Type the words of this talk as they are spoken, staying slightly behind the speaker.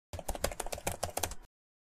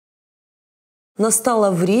Настало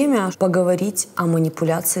время поговорить о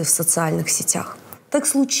манипуляции в социальных сетях. Так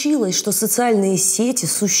случилось, что социальные сети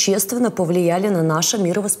существенно повлияли на наше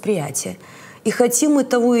мировосприятие. И хотим мы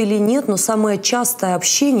того или нет, но самое частое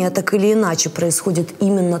общение так или иначе происходит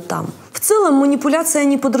именно там. В целом манипуляция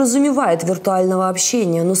не подразумевает виртуального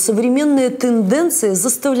общения, но современные тенденции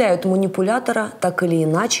заставляют манипулятора так или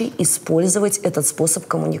иначе использовать этот способ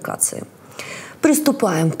коммуникации.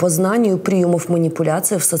 Приступаем к познанию приемов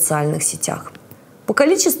манипуляции в социальных сетях. По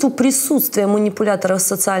количеству присутствия манипулятора в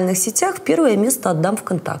социальных сетях первое место отдам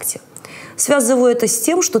ВКонтакте. Связываю это с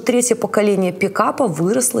тем, что третье поколение пикапа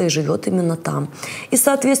выросло и живет именно там. И,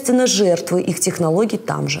 соответственно, жертвы их технологий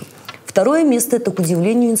там же. Второе место – это, к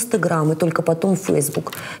удивлению, Инстаграм и только потом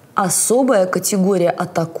Фейсбук. Особая категория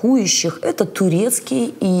атакующих – это турецкие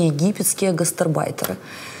и египетские гастарбайтеры.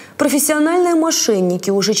 Профессиональные мошенники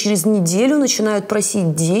уже через неделю начинают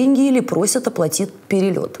просить деньги или просят оплатить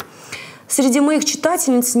перелет. Среди моих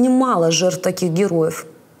читательниц немало жертв таких героев.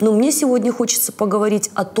 Но мне сегодня хочется поговорить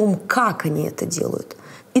о том, как они это делают.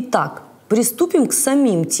 Итак, приступим к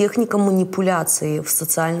самим техникам манипуляции в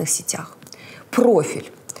социальных сетях. Профиль.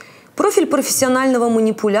 Профиль профессионального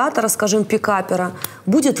манипулятора, скажем, пикапера,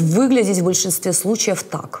 будет выглядеть в большинстве случаев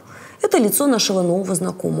так. Это лицо нашего нового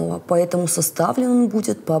знакомого, поэтому составлен он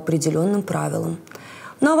будет по определенным правилам.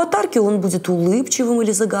 На аватарке он будет улыбчивым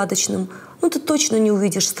или загадочным, но ты точно не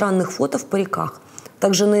увидишь странных фото в париках.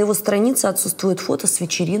 Также на его странице отсутствует фото с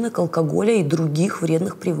вечеринок, алкоголя и других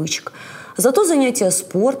вредных привычек. Зато занятия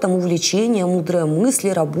спортом, увлечения, мудрые мысли,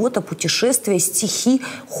 работа, путешествия, стихи,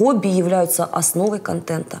 хобби являются основой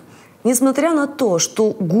контента. Несмотря на то, что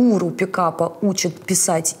гуру пикапа учат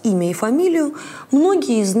писать имя и фамилию,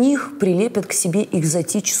 многие из них прилепят к себе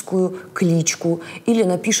экзотическую кличку или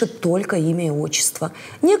напишут только имя и отчество.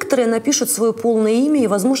 Некоторые напишут свое полное имя и,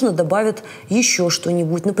 возможно, добавят еще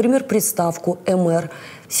что-нибудь, например, приставку «МР».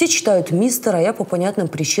 Все читают «мистер», а я по понятным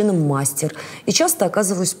причинам «мастер». И часто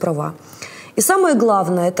оказываюсь права. И самое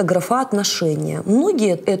главное – это графа «отношения».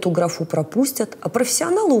 Многие эту графу пропустят, а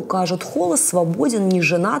профессионалы укажут: холост, свободен, не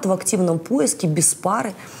женат, в активном поиске, без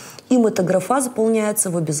пары. Им эта графа заполняется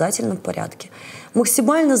в обязательном порядке.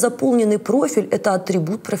 Максимально заполненный профиль – это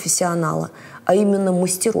атрибут профессионала, а именно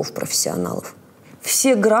мастеров-профессионалов.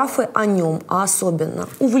 Все графы о нем, а особенно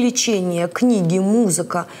увлечения, книги,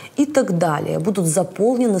 музыка и так далее, будут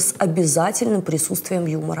заполнены с обязательным присутствием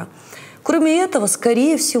юмора. Кроме этого,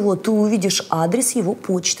 скорее всего, ты увидишь адрес его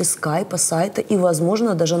почты, скайпа, сайта и,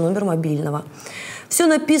 возможно, даже номер мобильного. Все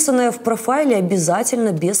написанное в профайле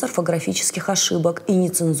обязательно без орфографических ошибок и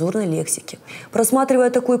нецензурной лексики.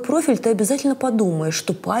 Просматривая такой профиль, ты обязательно подумаешь,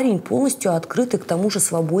 что парень полностью открыт и к тому же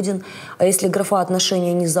свободен. А если графа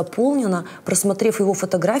 «отношения» не заполнена, просмотрев его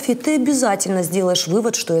фотографии, ты обязательно сделаешь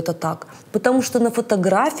вывод, что это так. Потому что на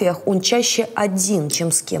фотографиях он чаще один,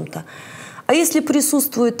 чем с кем-то. А если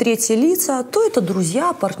присутствуют третьи лица, то это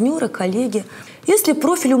друзья, партнеры, коллеги. Если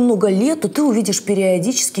профилю много лет, то ты увидишь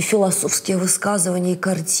периодически философские высказывания и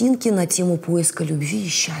картинки на тему поиска любви и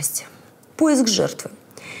счастья. Поиск жертвы.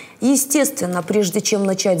 Естественно, прежде чем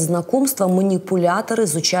начать знакомство, манипулятор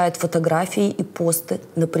изучает фотографии и посты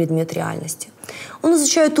на предмет реальности. Он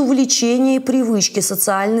изучает увлечения и привычки,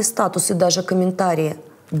 социальный статус и даже комментарии.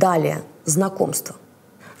 Далее – знакомство.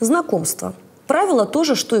 Знакомство. Правило то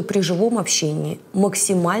же, что и при живом общении.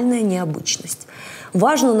 Максимальная необычность.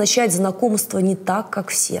 Важно начать знакомство не так, как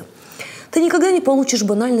все. Ты никогда не получишь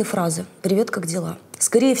банальной фразы «Привет, как дела?».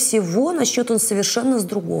 Скорее всего, начнет он совершенно с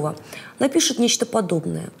другого. Напишет нечто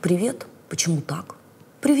подобное. «Привет, почему так?».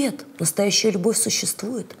 «Привет, настоящая любовь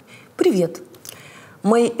существует?». «Привет,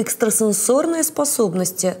 мои экстрасенсорные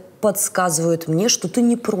способности подсказывают мне, что ты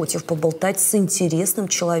не против поболтать с интересным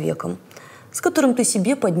человеком, с которым ты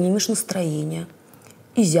себе поднимешь настроение.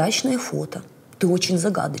 Изящное фото. Ты очень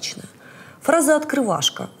загадочная».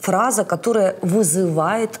 Фраза-открывашка. Фраза, которая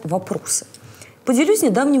вызывает вопросы. Поделюсь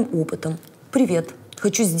недавним опытом. «Привет.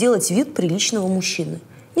 Хочу сделать вид приличного мужчины.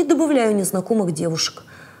 Не добавляю незнакомых девушек.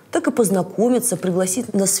 Так и познакомиться,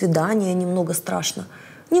 пригласить на свидание немного страшно.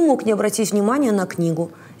 Не мог не обратить внимания на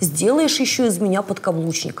книгу. Сделаешь еще из меня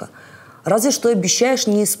подкаблучника. Разве что обещаешь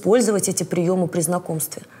не использовать эти приемы при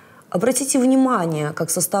знакомстве». Обратите внимание, как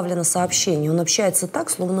составлено сообщение. Он общается так,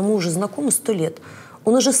 словно мы уже знакомы 100 лет.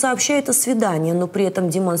 Он уже сообщает о свидании, но при этом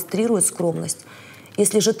демонстрирует скромность.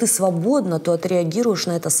 Если же ты свободна, то отреагируешь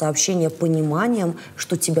на это сообщение пониманием,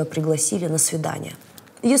 что тебя пригласили на свидание.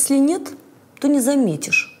 Если нет, то не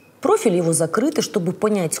заметишь. Профиль его закрыт, и чтобы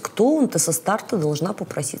понять, кто он, ты со старта должна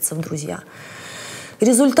попроситься в друзья.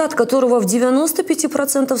 Результат которого в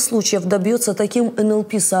 95% случаев добьется таким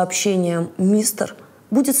НЛП-сообщением «Мистер»,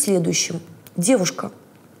 будет следующим. «Девушка,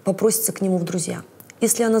 попросится к нему в друзья,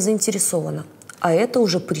 если она заинтересована. А это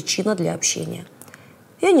уже причина для общения.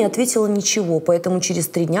 Я не ответила ничего, поэтому через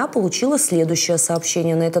 3 дня получила следующее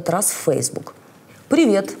сообщение, на этот раз в Facebook.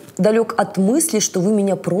 «Привет. Далек от мысли, что вы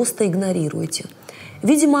меня просто игнорируете.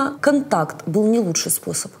 Видимо, контакт был не лучший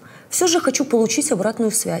способ. Все же хочу получить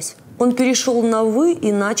обратную связь». Он перешел на «вы»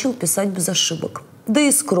 и начал писать без ошибок. Да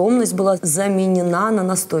и скромность была заменена на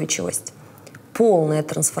настойчивость. Полная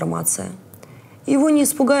трансформация. Его не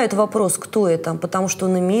испугает вопрос, кто это, потому что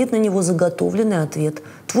он имеет на него заготовленный ответ.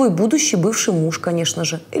 Твой будущий бывший муж, конечно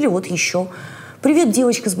же. Или вот еще. «Привет,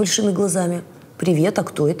 девочка с большими глазами». «Привет, а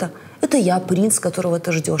кто это?» «Это я, принц, которого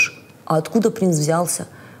ты ждешь». «А откуда принц взялся?»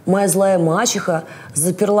 «Моя злая мачеха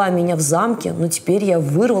заперла меня в замке, но теперь я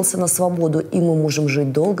вырвался на свободу, и мы можем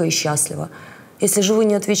жить долго и счастливо». Если же вы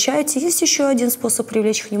не отвечаете, есть еще один способ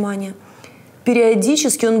привлечь внимание.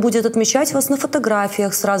 Периодически он будет отмечать вас на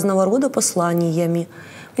фотографиях с разного рода посланиями.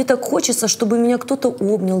 «Мне так хочется, чтобы меня кто-то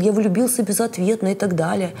обнял, я влюбился безответно» и так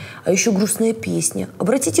далее. А еще грустная песня.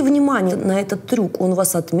 Обратите внимание на этот трюк. Он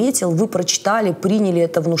вас отметил, вы прочитали, приняли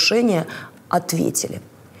это внушение, ответили.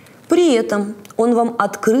 При этом он вам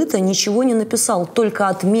открыто ничего не написал, только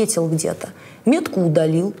отметил где-то. Метку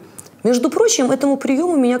удалил. Между прочим, этому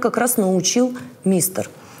приему меня как раз научил мистер,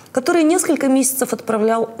 который несколько месяцев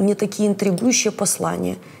отправлял мне такие интригующие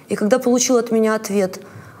послания. И когда получил от меня ответ: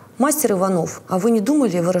 «Мастер Иванов, а вы не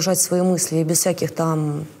думали выражать свои мысли без всяких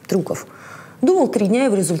там трюков?» Думал 3 дня и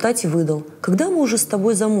в результате выдал: «Когда мы уже с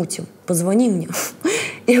тобой замутим? Позвони мне».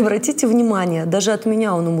 И обратите внимание, даже от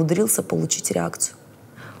меня он умудрился получить реакцию.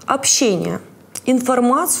 Общение.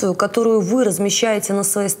 Информацию, которую вы размещаете на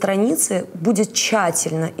своей странице, будет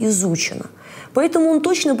тщательно изучена. Поэтому он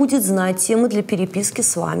точно будет знать темы для переписки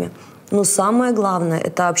с вами. Но самое главное,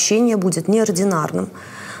 это общение будет неординарным.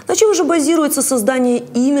 На чем же базируется создание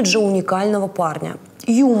имиджа уникального парня?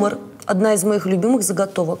 Юмор – одна из моих любимых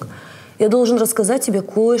заготовок. Я должен рассказать тебе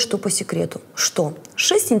кое-что по секрету. Что?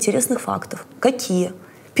 6 интересных фактов. Какие?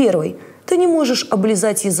 Первый. Ты не можешь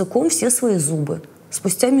облизать языком все свои зубы.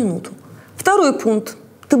 Спустя минуту. Второй пункт.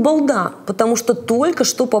 Ты балда, потому что только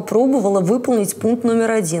что попробовала выполнить пункт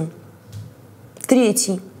номер 1.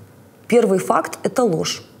 Третий. Первый факт – это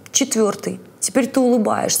ложь. Четвертый. Теперь ты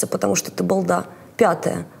улыбаешься, потому что ты балда.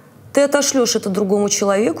 Пятое. Ты отошлешь это другому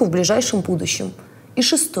человеку в ближайшем будущем. И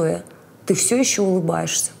шестое. Ты все еще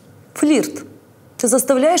улыбаешься. Флирт. Ты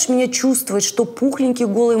заставляешь меня чувствовать, что пухленький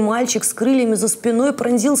голый мальчик с крыльями за спиной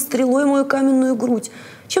пронзил стрелой мою каменную грудь.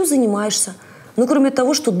 Чем занимаешься? Ну, кроме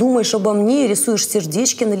того, что думаешь обо мне и рисуешь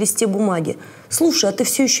сердечки на листе бумаги. Слушай, а ты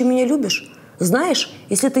все еще меня любишь? Знаешь,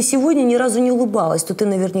 если ты сегодня ни разу не улыбалась, то ты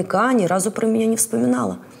наверняка ни разу про меня не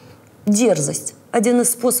вспоминала. Дерзость – один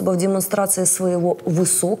из способов демонстрации своего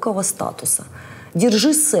высокого статуса.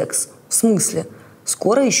 Держи секс. В смысле?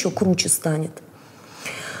 Скоро еще круче станет.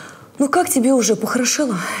 Ну как тебе уже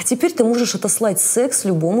похорошело? Теперь ты можешь отослать секс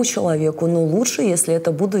любому человеку, но лучше, если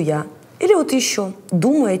это буду я. Или вот еще,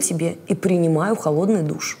 думаю о тебе и принимаю холодный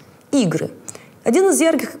душ. Игры. Один из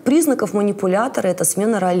ярких признаков манипулятора – это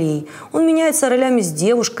смена ролей. Он меняется ролями с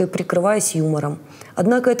девушкой, прикрываясь юмором.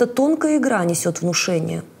 Однако эта тонкая игра несет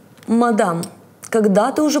внушение. «Мадам,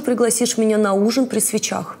 когда ты уже пригласишь меня на ужин при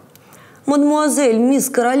свечах?» «Мадмуазель, мисс,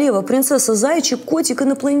 королева, принцесса, зайчик, котик,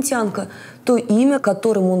 инопланетянка» – то имя,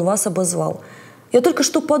 которым он вас обозвал. Я только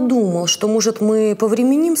что подумал, что, может, мы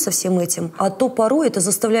повременим со всем этим, а то порой ты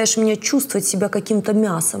заставляешь меня чувствовать себя каким-то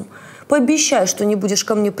мясом. Пообещай, что не будешь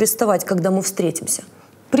ко мне приставать, когда мы встретимся.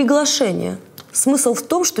 Приглашение. Смысл в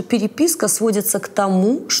том, что переписка сводится к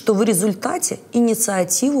тому, что в результате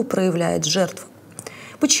инициативу проявляет жертва.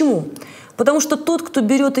 Почему? Потому что тот, кто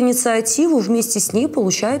берет инициативу, вместе с ней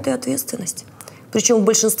получает и ответственность. Причем в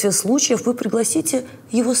большинстве случаев вы пригласите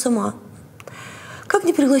его сама. Как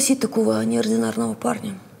не пригласить такого неординарного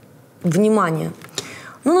парня? Внимание!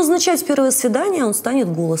 Но назначать первое свидание он станет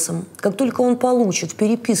голосом. Как только он получит в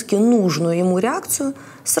переписке нужную ему реакцию,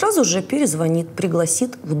 сразу же перезвонит,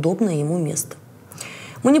 пригласит в удобное ему место.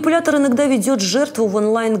 Манипулятор иногда ведет жертву в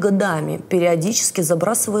онлайн годами, периодически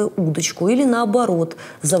забрасывая удочку или наоборот,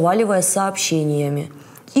 заваливая сообщениями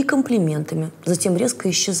и комплиментами, затем резко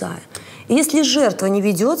исчезая. И если жертва не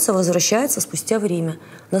ведется, возвращается спустя время.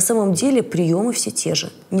 На самом деле приемы все те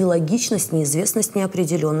же. Нелогичность, неизвестность,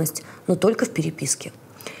 неопределенность, но только в переписке.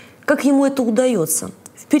 Как ему это удается?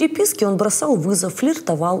 В переписке он бросал вызов,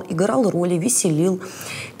 флиртовал, играл роли, веселил,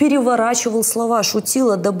 переворачивал слова,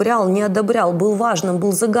 шутил, одобрял, не одобрял, был важным,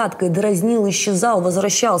 был загадкой, дразнил, исчезал,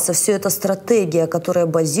 возвращался. Все это стратегия, которая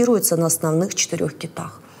базируется на основных 4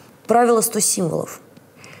 китах. Правило 100 символов.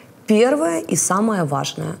 Первое и самое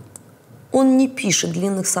важное. Он не пишет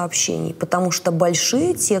длинных сообщений, потому что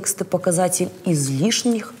большие тексты – показатель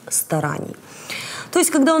излишних стараний. То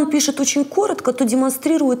есть, когда он пишет очень коротко, то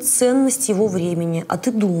демонстрирует ценность его времени, а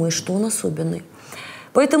ты думаешь, что он особенный.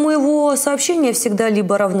 Поэтому его сообщения всегда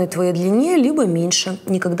либо равны твоей длине, либо меньше,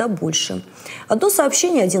 никогда больше. Одно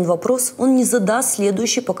сообщение, один вопрос, он не задаст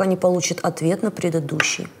следующий, пока не получит ответ на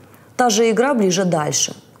предыдущий. Та же игра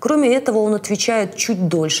 «Ближе-дальше». Кроме этого, он отвечает чуть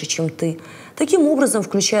дольше, чем ты, таким образом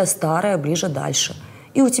включая старое «Ближе-дальше».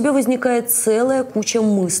 И у тебя возникает целая куча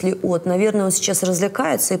мыслей от «наверное, он сейчас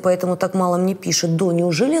развлекается, и поэтому так мало мне пишет», до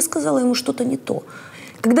 «неужели я сказала ему что-то не то?».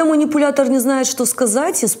 Когда манипулятор не знает, что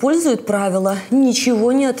сказать, использует правило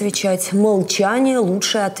 «ничего не отвечать», «молчание –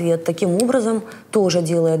 лучший ответ», таким образом тоже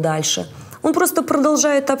делая дальше. Он просто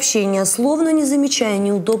продолжает общение, словно не замечая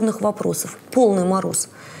неудобных вопросов. Полный мороз.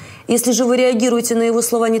 Если же вы реагируете на его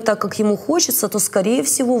слова не так, как ему хочется, то, скорее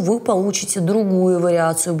всего, вы получите другую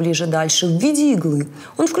вариацию «ближе-дальше» в виде иглы.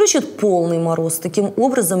 Он включит полный мороз, таким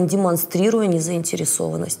образом демонстрируя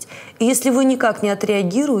незаинтересованность. И если вы никак не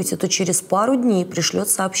отреагируете, то через пару дней пришлет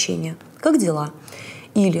сообщение «Как дела?»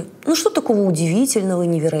 Или «Ну что такого удивительного и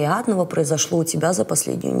невероятного произошло у тебя за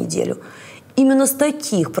последнюю неделю?» Именно с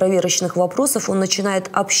таких проверочных вопросов он начинает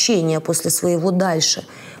общение после своего «дальше»,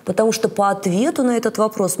 потому что по ответу на этот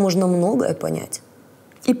вопрос можно многое понять.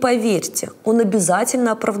 И поверьте, он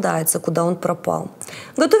обязательно оправдается, куда он пропал.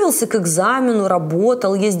 Готовился к экзамену,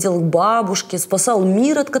 работал, ездил к бабушке, спасал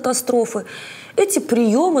мир от катастрофы. Эти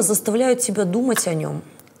приемы заставляют тебя думать о нем.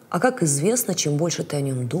 А как известно, чем больше ты о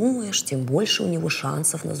нем думаешь, тем больше у него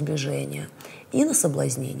шансов на сближение и на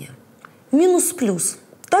соблазнение. Минус-плюс.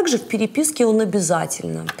 Также в переписке он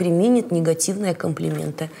обязательно применит негативные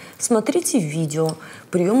комплименты. Смотрите видео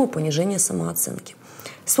 «Приемы понижения самооценки».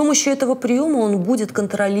 С помощью этого приема он будет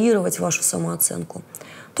контролировать вашу самооценку.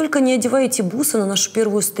 Только не одевайте бусы на нашу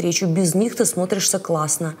первую встречу, без них ты смотришься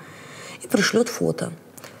классно. И пришлет фото.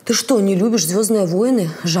 Ты что, не любишь «Звездные войны»?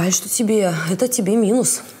 Жаль, что это тебе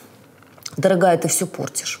минус. Дорогая, ты все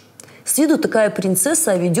портишь. С виду такая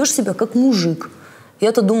принцесса, а ведешь себя как мужик.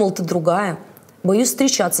 Я-то думал, ты другая. Боюсь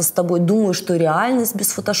встречаться с тобой, думаю, что реальность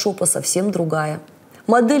без фотошопа совсем другая.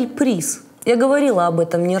 Модель приз. Я говорила об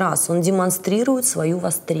этом не раз. Он демонстрирует свою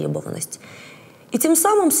востребованность. И тем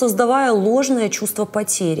самым создавая ложное чувство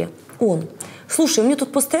потери. Он. Слушай, мне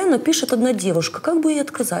тут постоянно пишет одна девушка. Как бы ей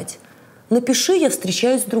отказать? Напиши, я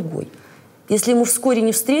встречаюсь с другой. Если мы вскоре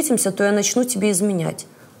не встретимся, то я начну тебе изменять.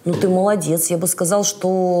 Ну ты молодец. Я бы сказал,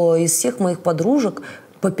 что из всех моих подружек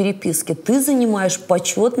по переписке ты занимаешь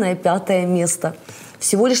почетное 5-е место.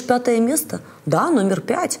 Всего лишь 5-е место? Да, номер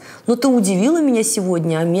 5. Но ты удивила меня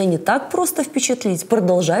сегодня, а меня не так просто впечатлить.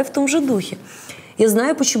 Продолжай в том же духе. Я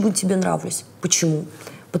знаю, почему тебе нравлюсь. Почему?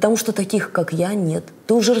 Потому что таких, как я, нет.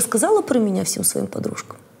 Ты уже рассказала про меня всем своим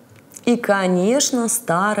подружкам? И, конечно,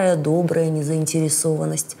 старая добрая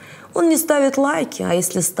незаинтересованность. Он не ставит лайки, а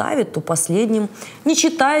если ставит, то последним. Не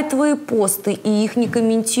читает твои посты и их не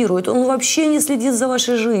комментирует. Он вообще не следит за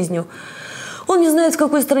вашей жизнью. Он не знает, в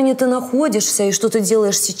какой стране ты находишься и что ты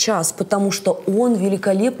делаешь сейчас, потому что он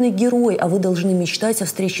великолепный герой, а вы должны мечтать о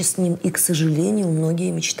встрече с ним. И, к сожалению,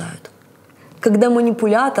 многие мечтают. Когда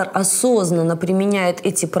манипулятор осознанно применяет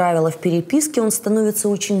эти правила в переписке, он становится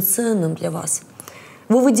очень ценным для вас.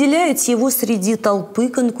 Вы выделяете его среди толпы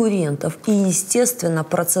конкурентов, и, естественно,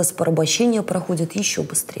 процесс порабощения проходит еще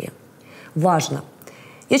быстрее. Важно.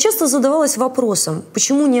 Я часто задавалась вопросом,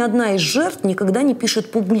 почему ни одна из жертв никогда не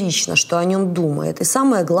пишет публично, что о нем думает, и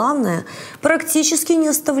самое главное, практически не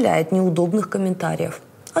оставляет неудобных комментариев.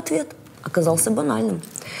 Ответ оказался банальным.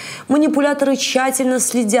 Манипуляторы тщательно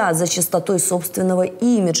следят за чистотой собственного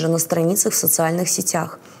имиджа на страницах в социальных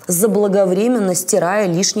сетях, заблаговременно стирая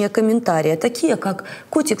лишние комментарии, такие как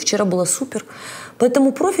 «Котик, вчера было супер».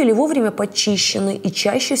 Поэтому профили вовремя подчищены и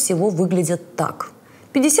чаще всего выглядят так.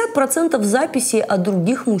 50% записей от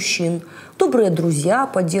других мужчин, добрые друзья,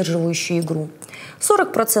 поддерживающие игру.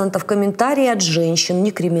 40% комментарий от женщин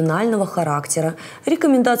некриминального характера,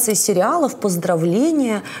 рекомендации сериалов,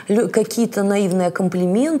 поздравления, какие-то наивные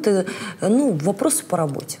комплименты, вопросы по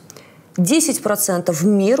работе. 10% в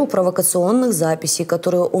меру провокационных записей,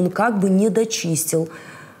 которые он как бы не дочистил.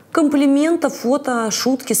 Комплиментов, фото,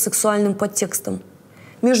 шутки с сексуальным подтекстом.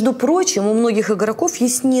 Между прочим, у многих игроков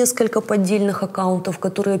есть несколько поддельных аккаунтов,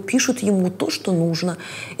 которые пишут ему то, что нужно,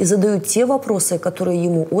 и задают те вопросы, которые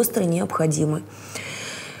ему остро необходимы.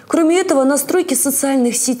 Кроме этого, настройки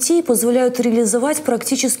социальных сетей позволяют реализовать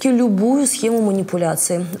практически любую схему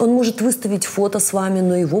манипуляции. Он может выставить фото с вами,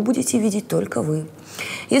 но его будете видеть только вы.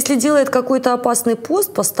 Если делает какой-то опасный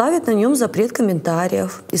пост, поставит на нем запрет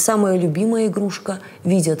комментариев. И самая любимая игрушка –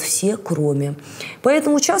 видят все, кроме.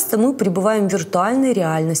 Поэтому часто мы пребываем в виртуальной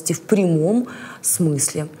реальности, в прямом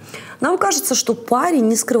смысле. Нам кажется, что парень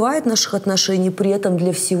не скрывает наших отношений, при этом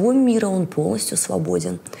для всего мира он полностью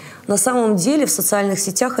свободен. На самом деле в социальных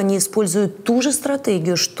сетях они используют ту же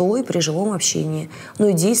стратегию, что и при живом общении, но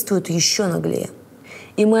и действуют еще наглее.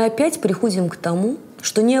 И мы опять приходим к тому,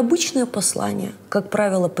 что необычные послания, как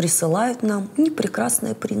правило, присылают нам не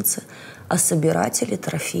прекрасные принцы, а собиратели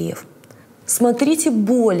трофеев. Смотрите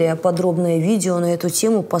более подробное видео на эту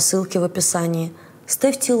тему по ссылке в описании.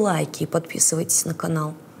 Ставьте лайки и подписывайтесь на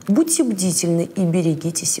канал. Будьте бдительны и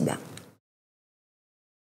берегите себя.